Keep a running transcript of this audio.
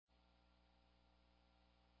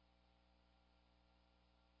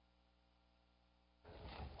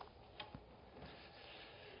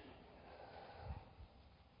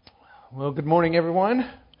Well, good morning, everyone.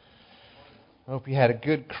 I hope you had a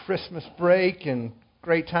good Christmas break and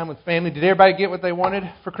great time with family. Did everybody get what they wanted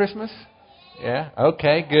for Christmas? Yeah?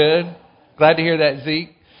 Okay, good. Glad to hear that, Zeke.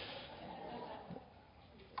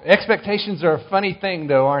 Expectations are a funny thing,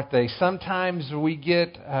 though, aren't they? Sometimes we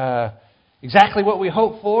get exactly what we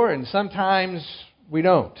hope for, and sometimes we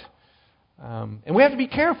don't. And we have to be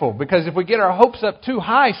careful, because if we get our hopes up too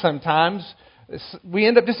high sometimes, we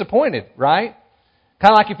end up disappointed, right?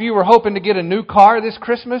 Kind of like if you were hoping to get a new car this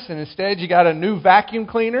Christmas and instead you got a new vacuum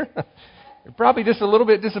cleaner. You're probably just a little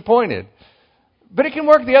bit disappointed. But it can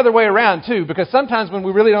work the other way around too, because sometimes when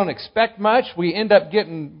we really don't expect much, we end up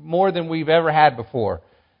getting more than we've ever had before.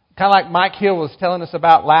 Kind of like Mike Hill was telling us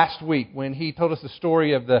about last week when he told us the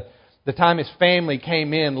story of the time his family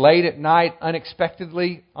came in late at night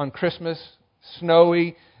unexpectedly on Christmas,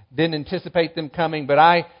 snowy, didn't anticipate them coming. But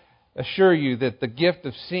I assure you that the gift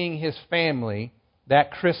of seeing his family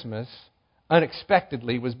that Christmas,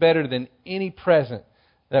 unexpectedly, was better than any present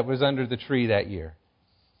that was under the tree that year.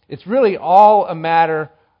 It's really all a matter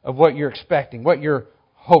of what you're expecting, what you're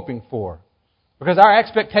hoping for. Because our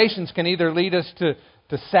expectations can either lead us to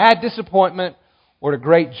sad disappointment or to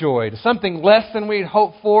great joy, to something less than we'd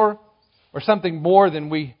hoped for or something more than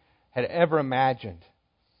we had ever imagined.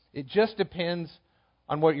 It just depends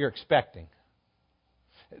on what you're expecting.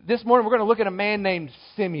 This morning we're going to look at a man named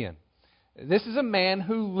Simeon. This is a man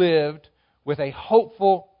who lived with a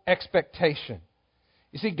hopeful expectation.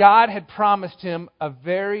 You see, God had promised him a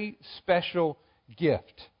very special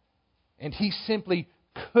gift, and he simply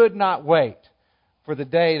could not wait for the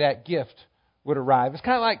day that gift would arrive. It's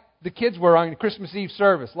kind of like the kids were on Christmas Eve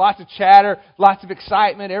service. Lots of chatter, lots of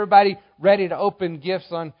excitement, everybody ready to open gifts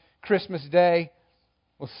on Christmas Day.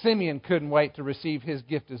 Well, Simeon couldn't wait to receive his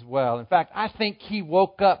gift as well. In fact, I think he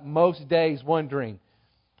woke up most days wondering,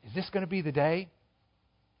 is this going to be the day?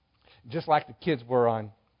 Just like the kids were on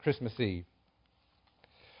Christmas Eve.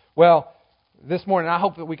 Well, this morning I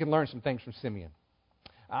hope that we can learn some things from Simeon.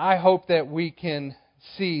 I hope that we can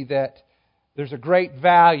see that there's a great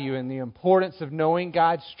value in the importance of knowing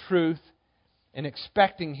God's truth and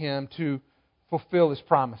expecting Him to fulfill His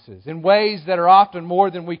promises in ways that are often more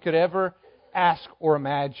than we could ever ask or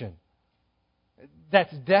imagine.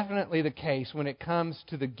 That's definitely the case when it comes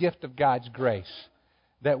to the gift of God's grace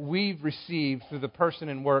that we've received through the person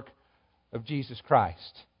and work of Jesus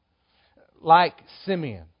Christ. Like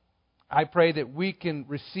Simeon, I pray that we can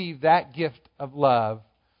receive that gift of love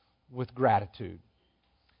with gratitude.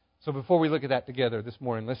 So before we look at that together this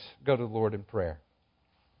morning, let's go to the Lord in prayer.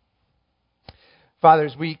 Father,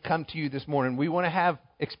 as we come to you this morning, we want to have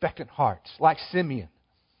expectant hearts, like Simeon,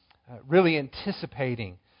 really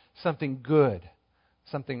anticipating something good,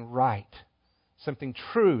 something right, something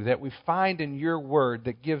true that we find in your word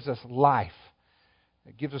that gives us life,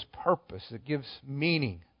 that gives us purpose, that gives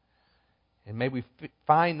meaning. And may we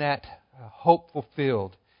find that hope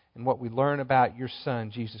fulfilled in what we learn about your Son,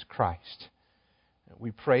 Jesus Christ. We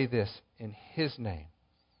pray this in His name.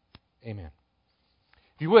 Amen.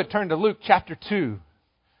 If you would, turn to Luke chapter 2.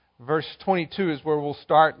 Verse 22 is where we'll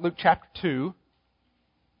start. Luke chapter 2,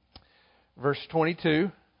 verse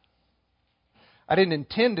 22. I didn't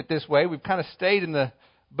intend it this way. We've kind of stayed in the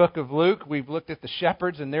book of Luke. We've looked at the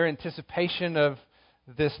shepherds and their anticipation of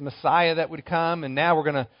this Messiah that would come. And now we're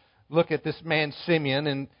going to look at this man Simeon.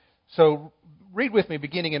 And so read with me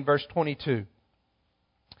beginning in verse 22. It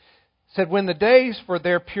said, "When the days for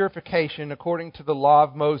their purification according to the law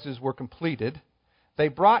of Moses were completed, they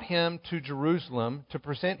brought him to Jerusalem to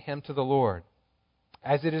present him to the Lord.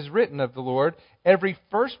 As it is written of the Lord, every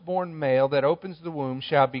firstborn male that opens the womb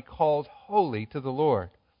shall be called holy to the Lord.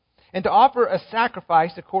 And to offer a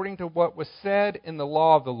sacrifice according to what was said in the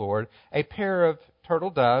law of the Lord, a pair of turtle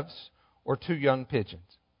doves or 2 young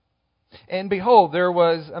pigeons. And behold, there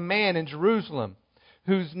was a man in Jerusalem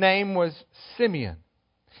whose name was Simeon.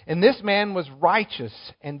 And this man was righteous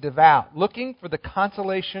and devout, looking for the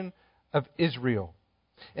consolation of Israel.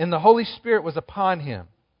 And the Holy Spirit was upon him.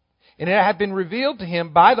 And it had been revealed to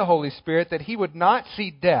him by the Holy Spirit that he would not see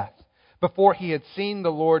death before he had seen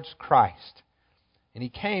the Lord's Christ. And he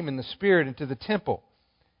came in the Spirit into the temple.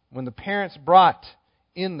 When the parents brought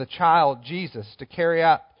in the child Jesus to carry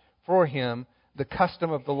out for him the custom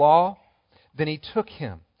of the law, then he took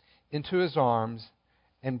him into his arms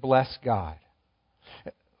and blessed God."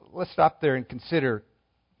 Let's stop there and consider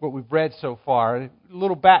what we've read so far. A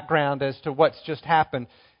little background as to what's just happened.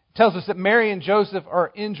 It tells us that Mary and Joseph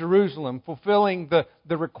are in Jerusalem fulfilling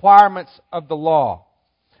the requirements of the law.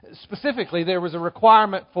 Specifically, there was a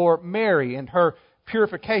requirement for Mary and her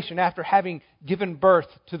purification after having given birth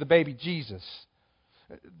to the baby Jesus.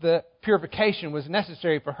 the purification was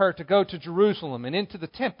necessary for her to go to Jerusalem and into the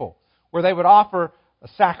temple where they would offer a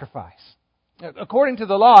sacrifice. According to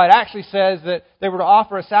the law, it actually says that they were to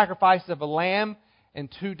offer a sacrifice of a lamb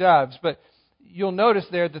and 2 doves. But you'll notice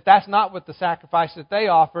there that that's not what the sacrifice that they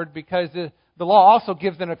offered, because the law also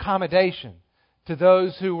gives an accommodation to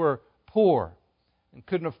those who were poor and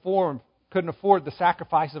couldn't afford the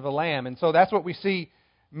sacrifice of a lamb. And so that's what we see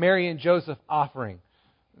Mary and Joseph offering,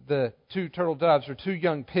 the 2 turtle doves or 2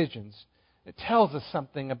 young pigeons. It tells us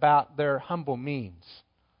something about their humble means.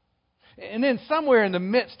 And then somewhere in the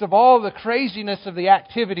midst of all the craziness of the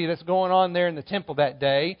activity that's going on there in the temple that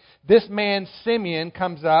day, this man Simeon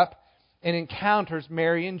comes up and encounters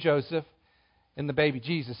Mary and Joseph and the baby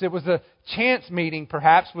Jesus. It was a chance meeting,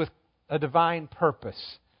 perhaps, with a divine purpose.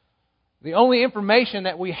 The only information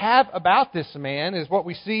that we have about this man is what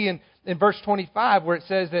we see in verse 25, where it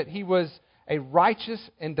says that he was a righteous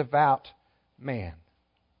and devout man.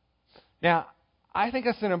 Now, I think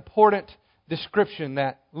that's an important description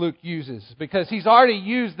that Luke uses, because he's already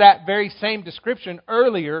used that very same description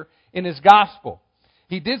earlier in his gospel.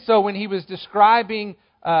 He did so when he was describing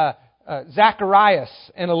Zacharias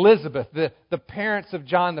and Elizabeth, the parents of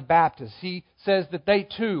John the Baptist. He says that they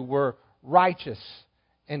too were righteous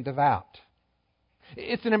and devout.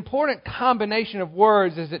 It's an important combination of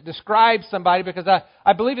words as it describes somebody, because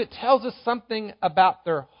I believe it tells us something about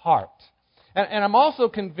their heart. And I'm also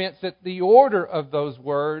convinced that the order of those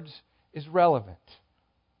words is relevant.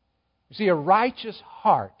 You see, a righteous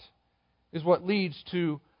heart is what leads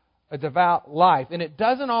to a devout life. And it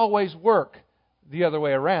doesn't always work the other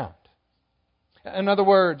way around. In other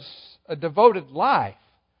words, a devoted life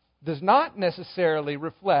does not necessarily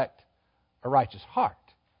reflect a righteous heart.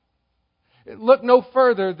 Look no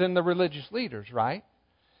further than the religious leaders, right?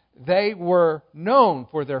 They were known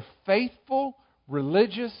for their faithful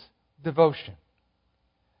religious devotion.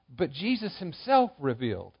 But Jesus Himself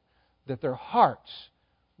revealed that their hearts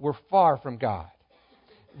were far from God.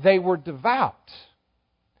 They were devout,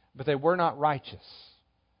 but they were not righteous.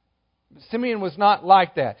 Simeon was not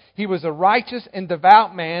like that. He was a righteous and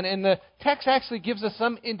devout man, and the text actually gives us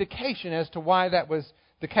some indication as to why that was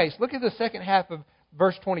the case. Look at the second half of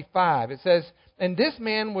verse 25. It says, "And this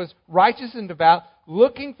man was righteous and devout,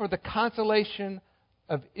 looking for the consolation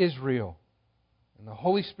of Israel. And the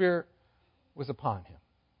Holy Spirit was upon him."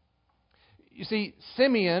 You see,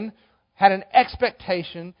 Simeon had an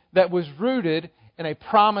expectation that was rooted in a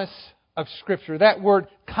promise of Scripture. That word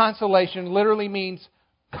consolation literally means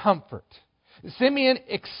comfort. Simeon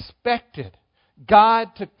expected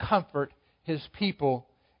God to comfort His people,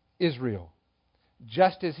 Israel,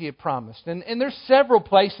 just as He had promised. And there's several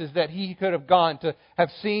places that he could have gone to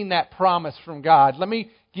have seen that promise from God. Let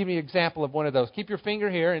me give you an example of one of those. Keep your finger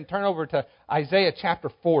here and turn over to Isaiah chapter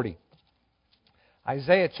 40.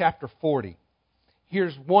 Isaiah chapter 40.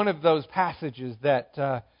 Here's one of those passages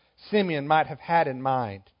that Simeon might have had in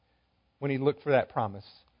mind when he looked for that promise.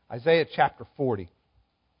 Isaiah chapter 40.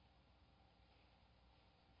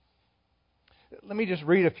 Let me just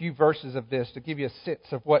read a few verses of this to give you a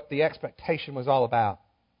sense of what the expectation was all about.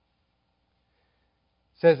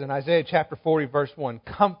 It says in Isaiah chapter 40, verse 1,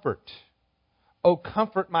 "Comfort, O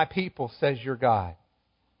comfort my people, says your God.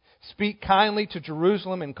 Speak kindly to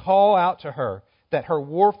Jerusalem and call out to her that her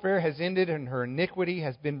warfare has ended and her iniquity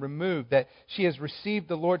has been removed, that she has received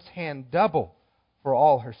the Lord's hand double for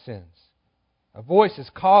all her sins. A voice is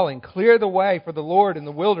calling, clear the way for the Lord in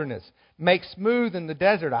the wilderness. Make smooth in the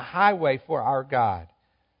desert a highway for our God.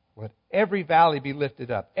 Let every valley be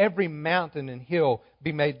lifted up, every mountain and hill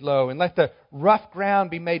be made low, and let the rough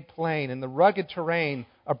ground be made plain, and the rugged terrain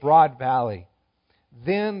a broad valley.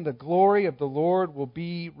 Then the glory of the Lord will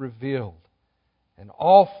be revealed, and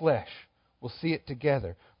all flesh will see it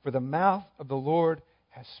together, for the mouth of the Lord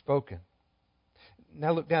has spoken."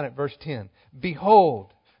 Now look down at verse 10.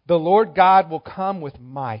 "Behold, the Lord God will come with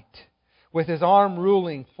might, with His arm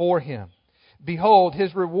ruling for Him. Behold,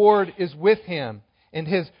 His reward is with Him, and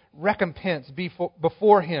His recompense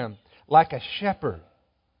before Him. Like a shepherd,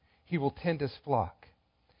 He will tend His flock.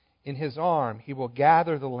 In His arm He will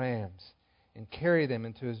gather the lambs and carry them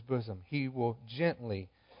into His bosom. He will gently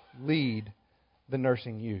lead the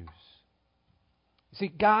nursing ewes." You see,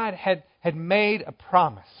 God had made a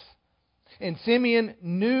promise. And Simeon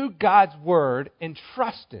knew God's word and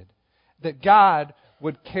trusted that God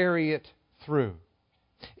would carry it through.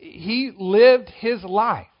 He lived his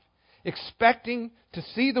life expecting to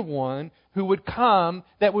see the one who would come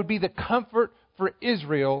that would be the comfort for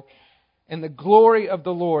Israel and the glory of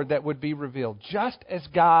the Lord that would be revealed, just as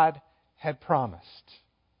God had promised.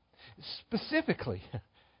 Specifically,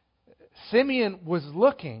 Simeon was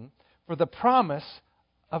looking for the promise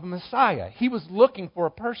of a Messiah. He was looking for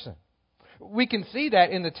a person. We can see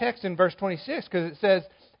that in the text in verse 26 because it says,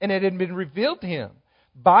 "And it had been revealed to him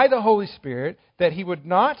by the Holy Spirit that he would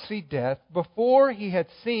not see death before he had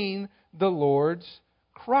seen the Lord's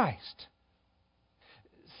Christ."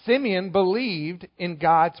 Simeon believed in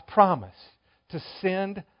God's promise to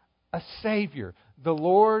send a Savior, the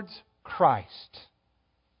Lord's Christ.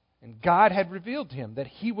 And God had revealed to him that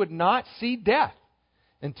he would not see death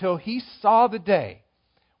until he saw the day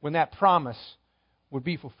when that promise would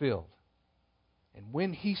be fulfilled. And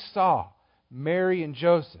when he saw Mary and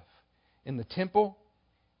Joseph in the temple,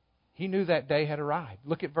 he knew that day had arrived.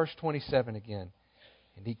 Look at verse 27 again.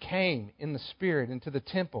 "And he came in the Spirit into the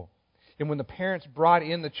temple. And when the parents brought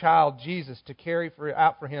in the child Jesus to carry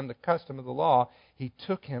out for him the custom of the law, he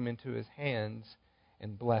took him into his hands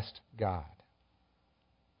and blessed God."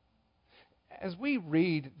 As we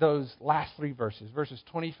read those last three verses, verses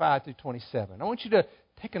 25 through 27, I want you to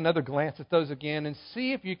take another glance at those again and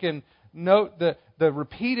see if you can note the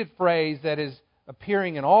repeated phrase that is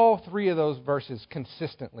appearing in all three of those verses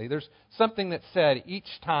consistently. There's something that's said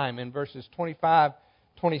each time in verses 25,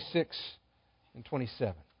 26, and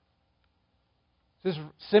 27. It says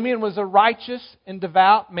Simeon was a righteous and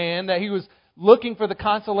devout man, that he was looking for the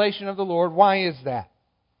consolation of the Lord. Why is that?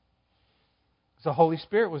 Because the Holy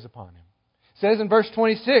Spirit was upon him. It says in verse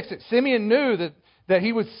 26 that Simeon knew that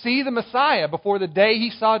he would see the Messiah before the day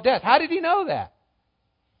he saw death. How did he know that?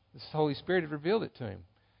 The Holy Spirit had revealed it to him.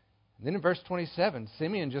 And then in verse 27,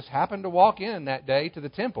 Simeon just happened to walk in that day to the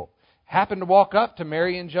temple. Happened to walk up to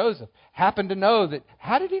Mary and Joseph. Happened to know that.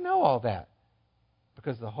 How did he know all that?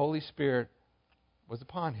 Because the Holy Spirit was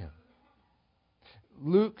upon him.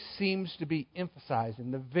 Luke seems to be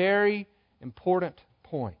emphasizing the very important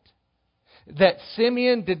point that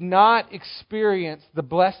Simeon did not experience the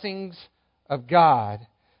blessings of God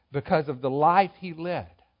because of the life he led.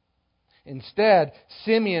 Instead,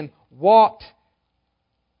 Simeon walked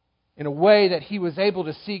in a way that he was able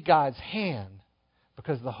to see God's hand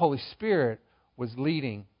because the Holy Spirit was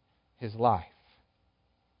leading his life.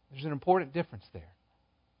 There's an important difference there.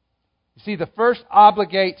 You see, the first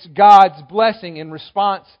obligates God's blessing in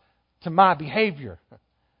response to my behavior.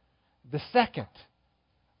 The second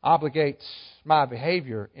obligates my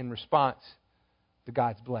behavior in response to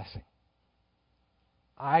God's blessing.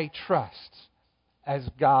 I trust as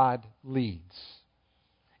God leads.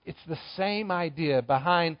 It's the same idea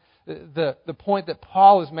behind the point that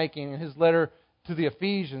Paul is making in his letter to the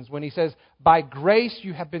Ephesians when he says, "By grace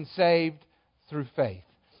you have been saved through faith.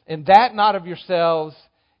 And that not of yourselves,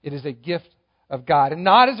 it is a gift of God, and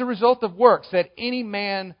not as a result of works, that any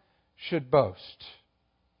man should boast.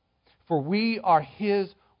 For we are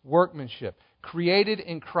His workmanship, created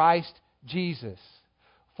in Christ Jesus,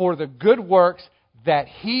 for the good works that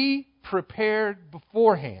He prepared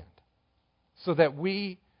beforehand, so that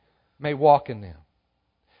we may walk in them."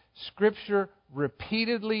 Scripture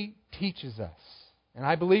repeatedly teaches us, and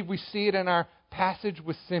I believe we see it in our passage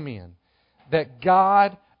with Simeon, that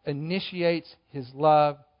God initiates His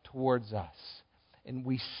love towards us. And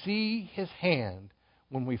we see His hand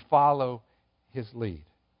when we follow His lead.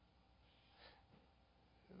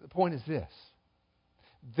 The point is this: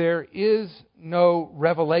 there is no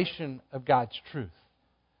revelation of God's truth.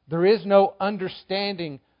 There is no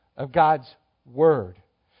understanding of God's Word.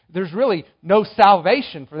 There's really no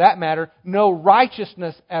salvation, for that matter, no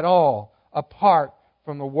righteousness at all, apart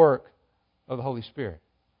from the work of the Holy Spirit.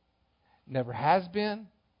 Never has been,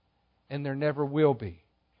 and there never will be.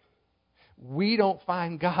 We don't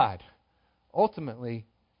find God. Ultimately,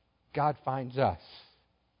 God finds us.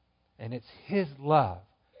 And it's His love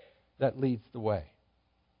that leads the way.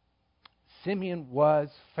 Simeon was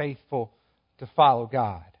faithful to follow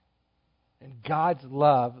God. And God's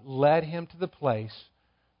love led him to the place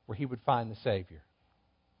where he would find the Savior.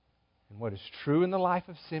 And what is true in the life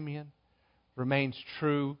of Simeon remains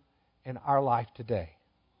true in our life today.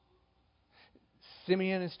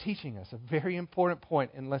 Simeon is teaching us a very important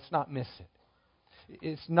point, and let's not miss it.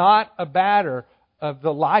 It's not a matter of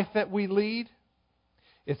the life that we lead.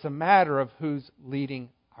 It's a matter of who's leading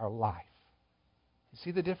our life. You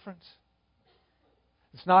see the difference?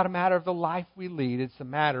 It's not a matter of the life we lead. It's a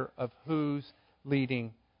matter of who's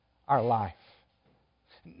leading our life.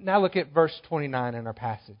 Now look at verse 29 in our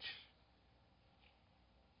passage.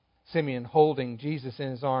 Simeon, holding Jesus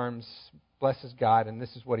in his arms, blesses God, and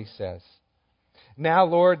this is what he says. "Now,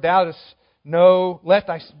 Lord, thou dost know, let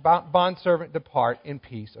thy bondservant depart in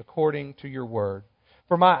peace according to your word.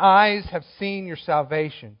 For my eyes have seen your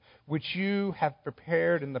salvation, which you have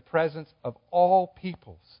prepared in the presence of all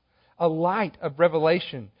peoples, a light of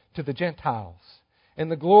revelation to the Gentiles,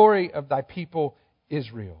 and the glory of thy people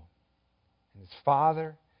Israel. And his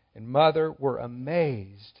father and mother were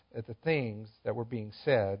amazed at the things that were being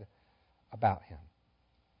said about him.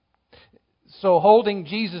 So holding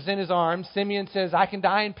Jesus in his arms, Simeon says, I can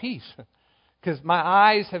die in peace because my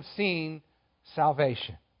eyes have seen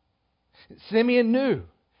salvation. Simeon knew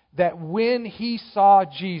that when he saw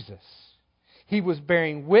Jesus, he was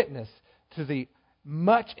bearing witness to the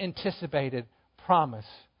much anticipated promise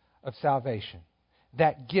of salvation,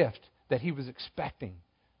 that gift that he was expecting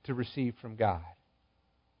to receive from God.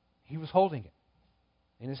 He was holding it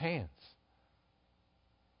in his hands.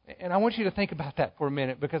 And I want you to think about that for a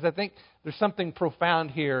minute, because I think there's something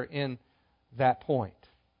profound here in that point.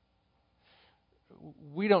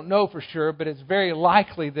 We don't know for sure, but it's very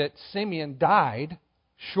likely that Simeon died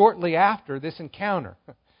shortly after this encounter.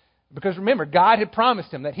 Because remember, God had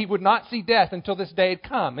promised him that he would not see death until this day had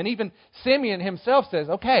come. And even Simeon himself says,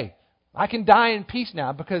 okay, I can die in peace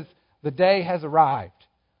now because the day has arrived.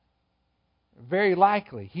 Very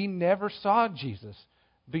likely, he never saw Jesus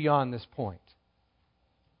beyond this point.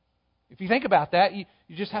 If you think about that, you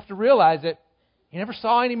just have to realize that he never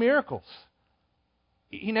saw any miracles.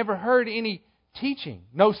 He never heard any teaching,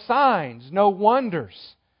 no signs, no wonders.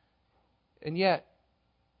 And yet,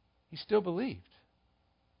 he still believed.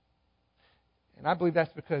 And I believe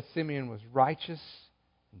that's because Simeon was righteous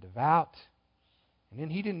and devout. And then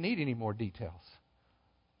he didn't need any more details.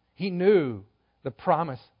 He knew the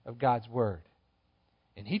promise of God's Word.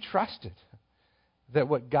 And he trusted that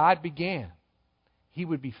what God began, He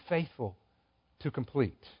would be faithful to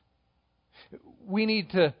complete. We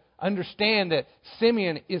need to understand that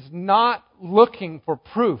Simeon is not looking for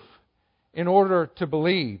proof in order to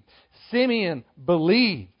believe. Simeon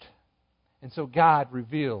believed, and so God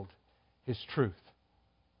revealed His truth.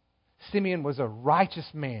 Simeon was a righteous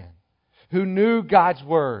man who knew God's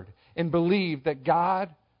Word and believed that God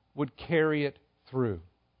would carry it through.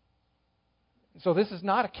 So this is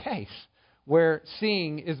not a case where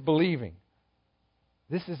seeing is believing.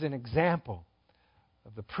 This is an example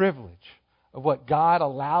of the privilege of what God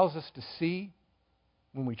allows us to see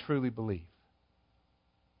when we truly believe.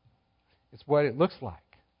 It's what it looks like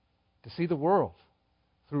to see the world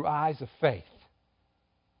through eyes of faith.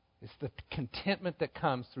 It's the contentment that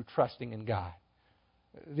comes through trusting in God.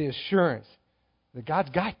 The assurance that God's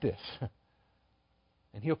got this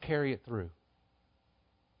and He'll carry it through.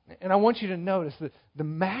 And I want you to notice the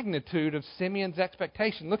magnitude of Simeon's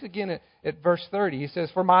expectation. Look again at verse 30. He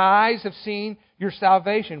says, "For my eyes have seen your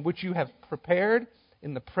salvation, which you have prepared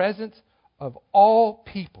in the presence of all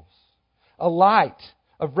peoples, a light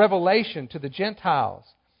of revelation to the Gentiles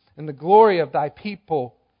and the glory of thy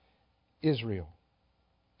people Israel."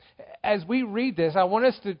 As we read this, I want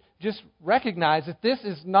us to just recognize that this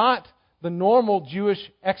is not the normal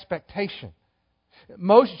Jewish expectation.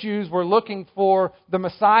 Most Jews were looking for the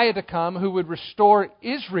Messiah to come who would restore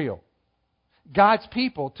Israel, God's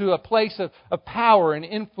people, to a place of power and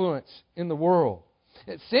influence in the world.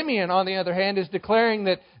 Simeon, on the other hand, is declaring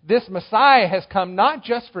that this Messiah has come not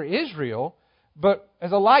just for Israel, but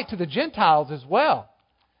as a light to the Gentiles as well.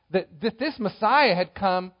 That this Messiah had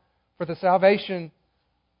come for the salvation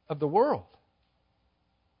of the world.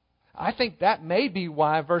 I think that may be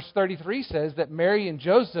why verse 33 says that Mary and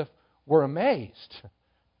Joseph were amazed. I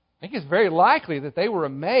think it's very likely that they were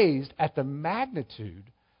amazed at the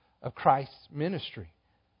magnitude of Christ's ministry.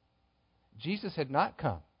 Jesus had not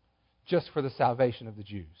come just for the salvation of the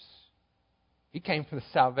Jews. He came for the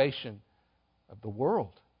salvation of the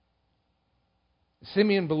world.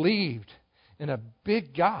 Simeon believed in a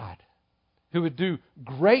big God who would do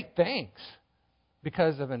great things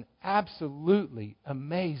because of an absolutely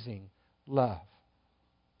amazing love.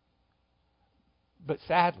 But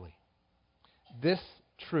sadly, this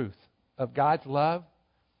truth of God's love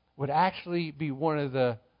would actually be one of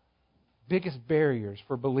the biggest barriers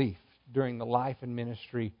for belief during the life and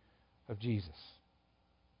ministry of Jesus.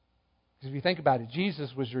 Because if you think about it,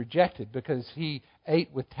 Jesus was rejected because He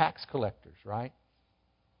ate with tax collectors, right?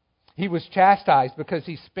 He was chastised because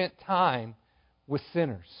He spent time with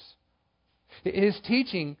sinners. His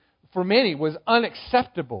teaching, for many, was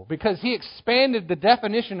unacceptable because He expanded the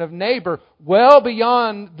definition of neighbor well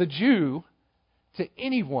beyond the Jew to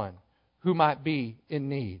anyone who might be in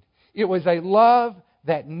need. It was a love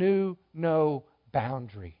that knew no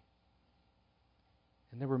boundary.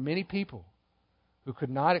 And there were many people who could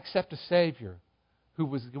not accept a Savior who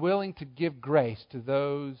was willing to give grace to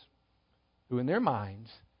those who, in their minds,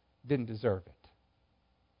 didn't deserve it.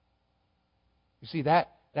 You see, that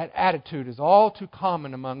attitude is all too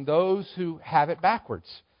common among those who have it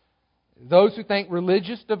backwards. Those who think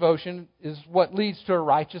religious devotion is what leads to a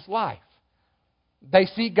righteous life. They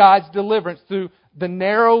see God's deliverance through the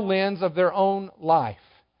narrow lens of their own life,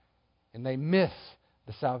 and they miss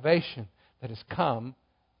the salvation that has come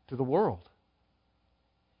to the world.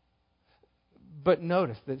 But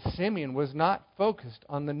notice that Simeon was not focused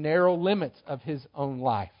on the narrow limits of his own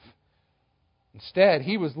life. Instead,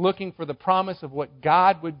 he was looking for the promise of what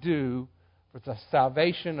God would do for the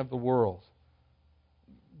salvation of the world.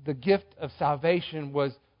 The gift of salvation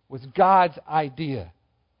was God's idea.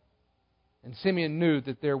 And Simeon knew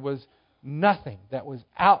that there was nothing that was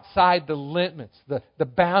outside the limits, the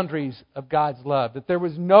boundaries of God's love. That there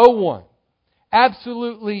was no one,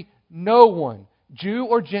 absolutely no one, Jew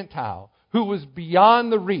or Gentile, who was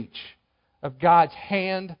beyond the reach of God's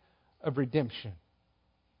hand of redemption.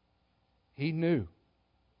 He knew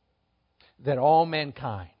that all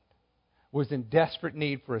mankind was in desperate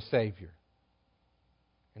need for a Savior,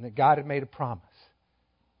 and that God had made a promise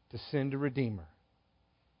to send a Redeemer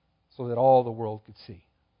so that all the world could see.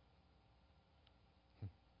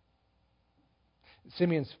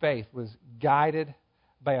 Simeon's faith was guided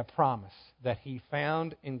by a promise that he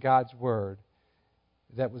found in God's Word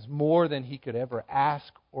that was more than he could ever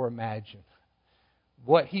ask or imagine.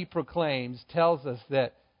 What he proclaims tells us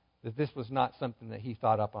that this was not something that he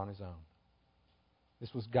thought up on his own.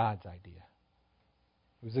 This was God's idea.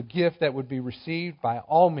 It was a gift that would be received by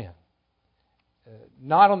all men.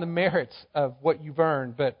 Not on the merits of what you've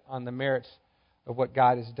earned, but on the merits of what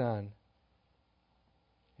God has done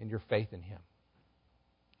and your faith in Him.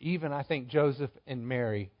 Even, I think, Joseph and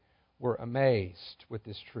Mary were amazed with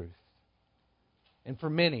this truth. And for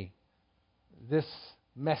many, this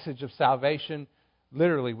message of salvation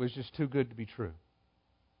literally was just too good to be true.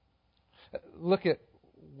 Look at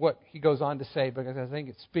what he goes on to say, because I think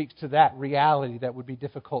it speaks to that reality that would be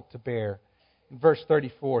difficult to bear. In verse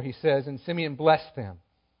 34, he says, "And Simeon blessed them.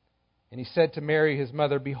 And he said to Mary his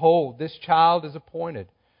mother, Behold, this child is appointed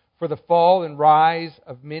for the fall and rise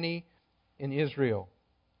of many in Israel,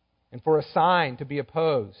 and for a sign to be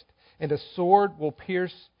opposed. And a sword will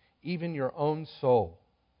pierce even your own soul,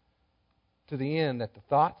 to the end that the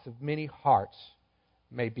thoughts of many hearts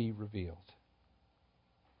may be revealed."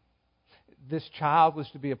 This child was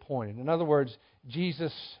to be appointed. In other words,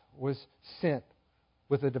 Jesus was sent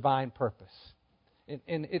with a divine purpose.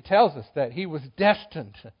 And it tells us that He was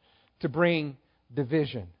destined to bring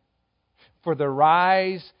division, for the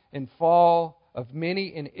rise and fall of many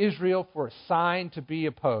in Israel, for a sign to be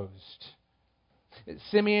opposed.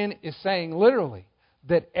 Simeon is saying literally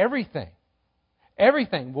that everything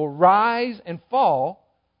will rise and fall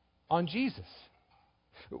on Jesus.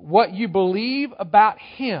 What you believe about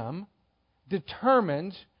Him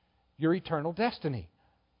determines your eternal destiny.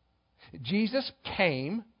 Jesus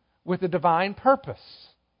came with a divine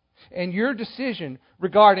purpose, and your decision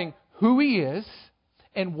regarding who He is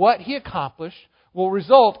and what He accomplished will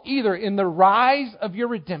result either in the rise of your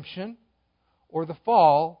redemption or the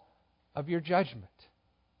fall of your judgment.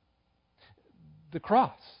 The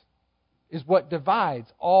cross is what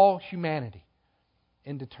divides all humanity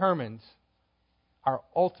and determines our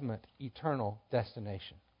ultimate eternal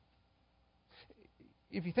destination.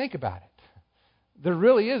 If you think about it, there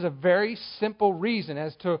really is a very simple reason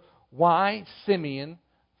as to why Simeon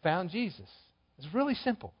found Jesus. It's really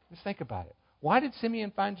simple. Just think about it. Why did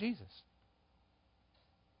Simeon find Jesus?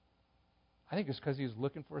 I think it's because he was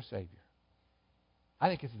looking for a Savior. I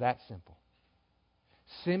think it's that simple.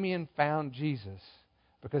 Simeon found Jesus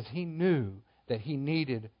because he knew that he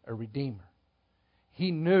needed a Redeemer.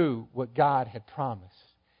 He knew what God had promised,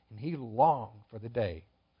 and he longed for the day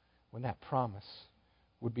when that promise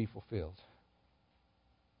would be fulfilled.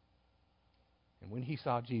 And when he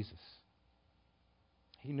saw Jesus,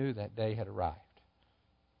 he knew that day had arrived.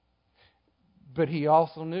 But he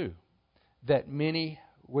also knew that many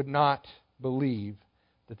would not believe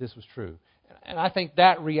that this was true. And I think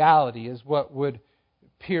that reality is what would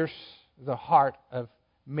pierce the heart of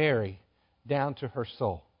Mary down to her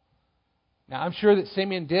soul. Now, I'm sure that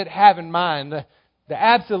Simeon did have in mind the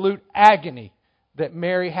absolute agony that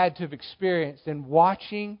Mary had to have experienced in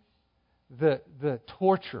watching the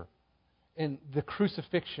torture and the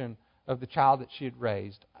crucifixion of the child that she had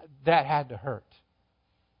raised. That had to hurt.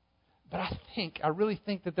 But I really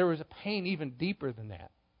think that there was a pain even deeper than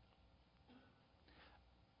that.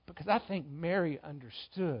 Because I think Mary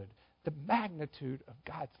understood the magnitude of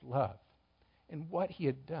God's love and what He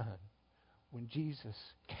had done when Jesus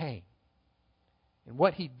came. And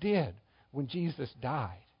what He did when Jesus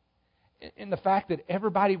died. And the fact that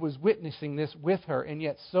everybody was witnessing this with her, and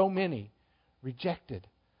yet so many rejected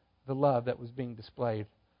the love that was being displayed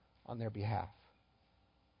on their behalf.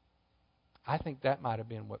 I think that might have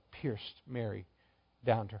been what pierced Mary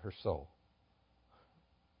down to her soul.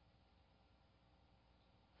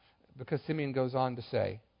 Because Simeon goes on to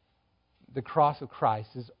say, the cross of Christ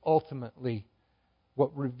is ultimately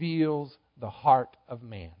what reveals the heart of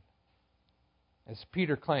man. As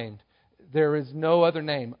Peter claimed, there is no other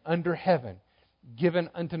name under heaven given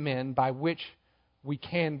unto men by which we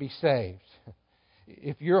can be saved.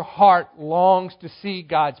 If your heart longs to see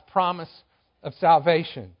God's promise of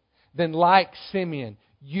salvation, then like Simeon,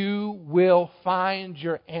 you will find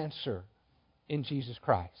your answer in Jesus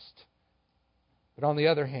Christ. But on the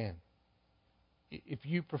other hand, if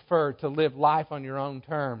you prefer to live life on your own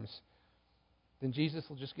terms, then Jesus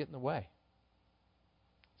will just get in the way.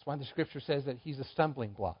 That's why the Scripture says that He's a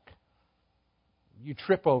stumbling block. You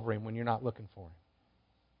trip over Him when you're not looking for Him.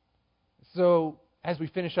 So, as we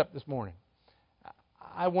finish up this morning,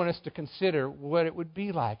 I want us to consider what it would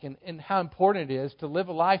be like and how important it is to live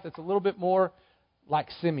a life that's a little bit more like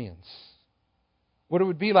Simeon's. What it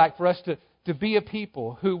would be like for us to be a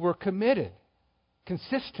people who were committed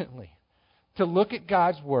consistently to look at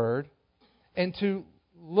God's Word and to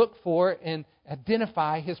look for and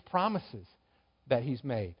identify His promises that He's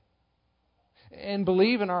made. And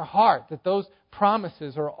believe in our heart that those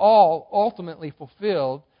promises are all ultimately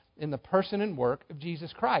fulfilled in the person and work of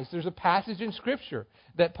Jesus Christ. There's a passage in Scripture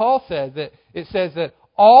that Paul says that it says that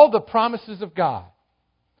all the promises of God,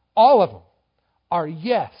 all of them, are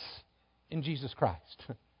yes in Jesus Christ.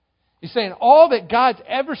 He's saying all that God's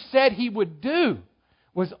ever said He would do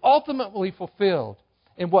was ultimately fulfilled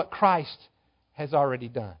in what Christ has already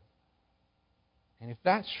done. And if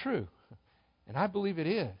that's true, and I believe it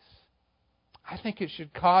is, I think it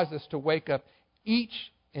should cause us to wake up each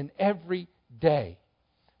and every day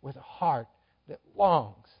with a heart that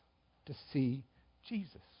longs to see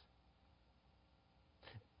Jesus.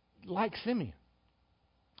 Like Simeon,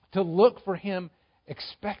 to look for Him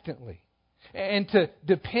expectantly and to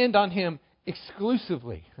depend on Him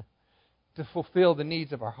exclusively to fulfill the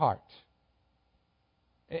needs of our heart.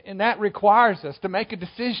 And that requires us to make a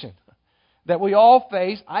decision that we all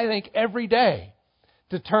face, I think, every day,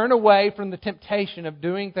 to turn away from the temptation of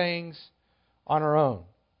doing things on our own.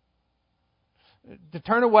 To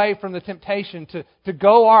turn away from the temptation to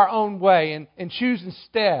go our own way and choose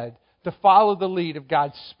instead to follow the lead of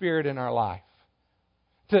God's Spirit in our life.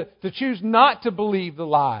 To choose not to believe the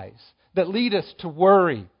lies that lead us to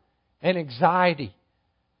worry and anxiety,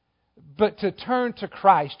 but to turn to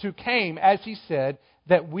Christ, who came, as He said,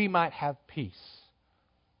 that we might have peace.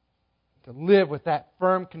 To live with that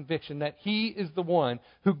firm conviction that He is the one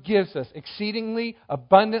who gives us exceedingly,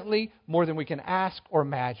 abundantly, more than we can ask or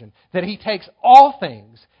imagine. That He takes all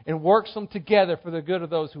things and works them together for the good of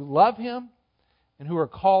those who love Him and who are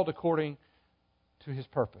called according to His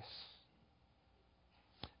purpose.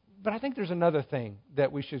 But I think there's another thing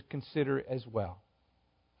that we should consider as well.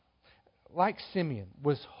 Like Simeon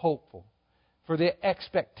was hopeful for the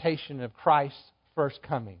expectation of Christ's first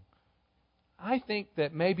coming, I think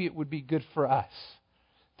that maybe it would be good for us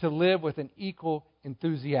to live with an equal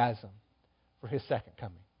enthusiasm for His second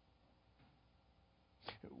coming.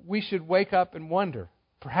 We should wake up and wonder,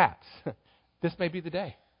 perhaps, this may be the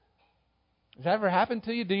day. Has that ever happened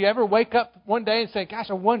to you? Do you ever wake up one day and say, gosh,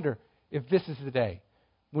 I wonder if this is the day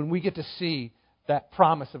when we get to see that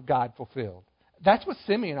promise of God fulfilled? That's what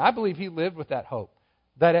Simeon, I believe he lived with that hope,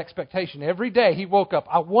 that expectation. Every day he woke up,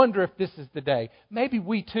 I wonder if this is the day. Maybe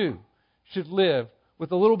we too should live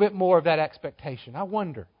with a little bit more of that expectation. I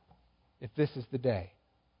wonder if this is the day.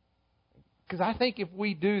 Because I think if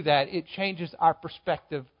we do that, it changes our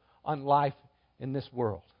perspective on life in this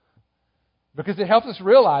world. Because it helps us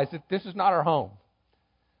realize that this is not our home.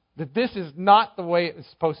 That this is not the way it was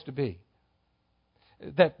supposed to be.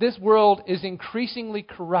 That this world is increasingly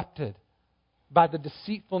corrupted by the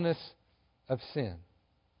deceitfulness of sin.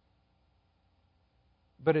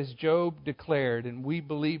 But as Job declared, and we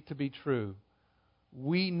believe to be true,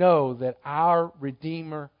 we know that our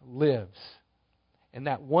Redeemer lives. And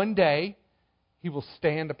that one day He will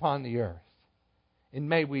stand upon the earth. And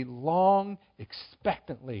may we long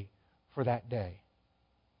expectantly for that day.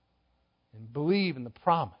 And believe in the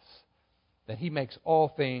promise that He makes all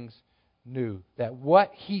things new. That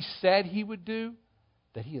what He said He would do,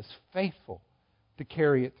 that He is faithful to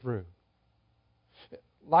carry it through.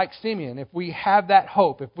 Like Simeon, if we have that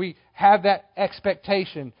hope, if we have that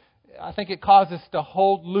expectation, I think it causes us to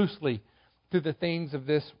hold loosely to the things of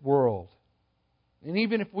this world. And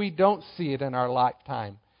even if we don't see it in our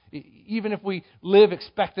lifetime, even if we live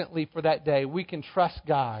expectantly for that day, we can trust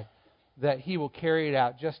God that He will carry it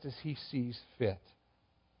out just as He sees fit.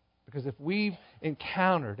 Because if we've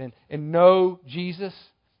encountered and know Jesus,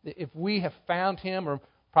 if we have found Him, or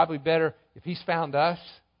probably better, if He's found us,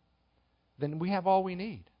 then we have all we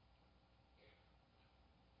need.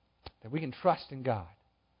 That we can trust in God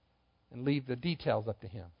and leave the details up to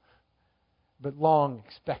Him, but long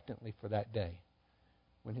expectantly for that day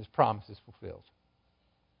when His promise is fulfilled.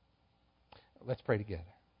 Let's pray together.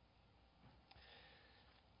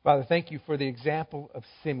 Father, thank you for the example of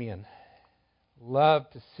Simeon. Love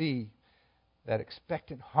to see that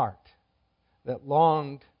expectant heart that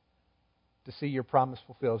longed to see your promise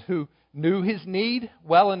fulfilled, who knew his need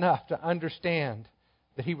well enough to understand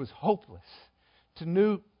that he was hopeless, to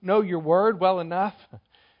know your word well enough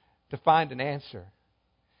to find an answer,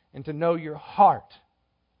 and to know your heart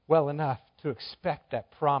well enough to expect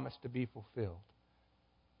that promise to be fulfilled.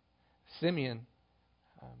 Simeon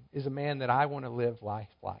is a man that I want to live life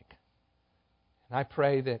like. And I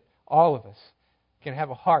pray that all of us can have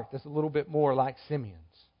a heart that's a little bit more like Simeon's.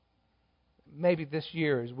 Maybe this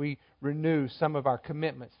year, as we renew some of our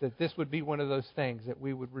commitments, that this would be one of those things that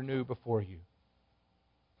we would renew before you.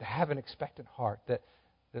 To have an expectant heart that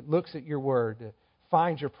looks at your word, that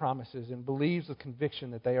finds your promises, and believes with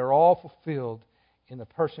conviction that they are all fulfilled in the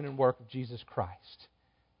person and work of Jesus Christ.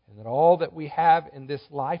 And that all that we have in this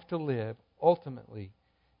life to live ultimately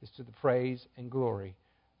is to the praise and glory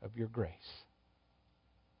of your grace.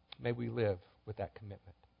 May we live with that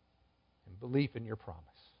commitment and belief in your promise.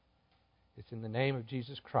 It's in the name of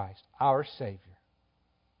Jesus Christ, our Savior,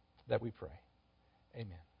 that we pray.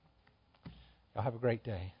 Amen. Y'all have a great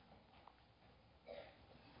day.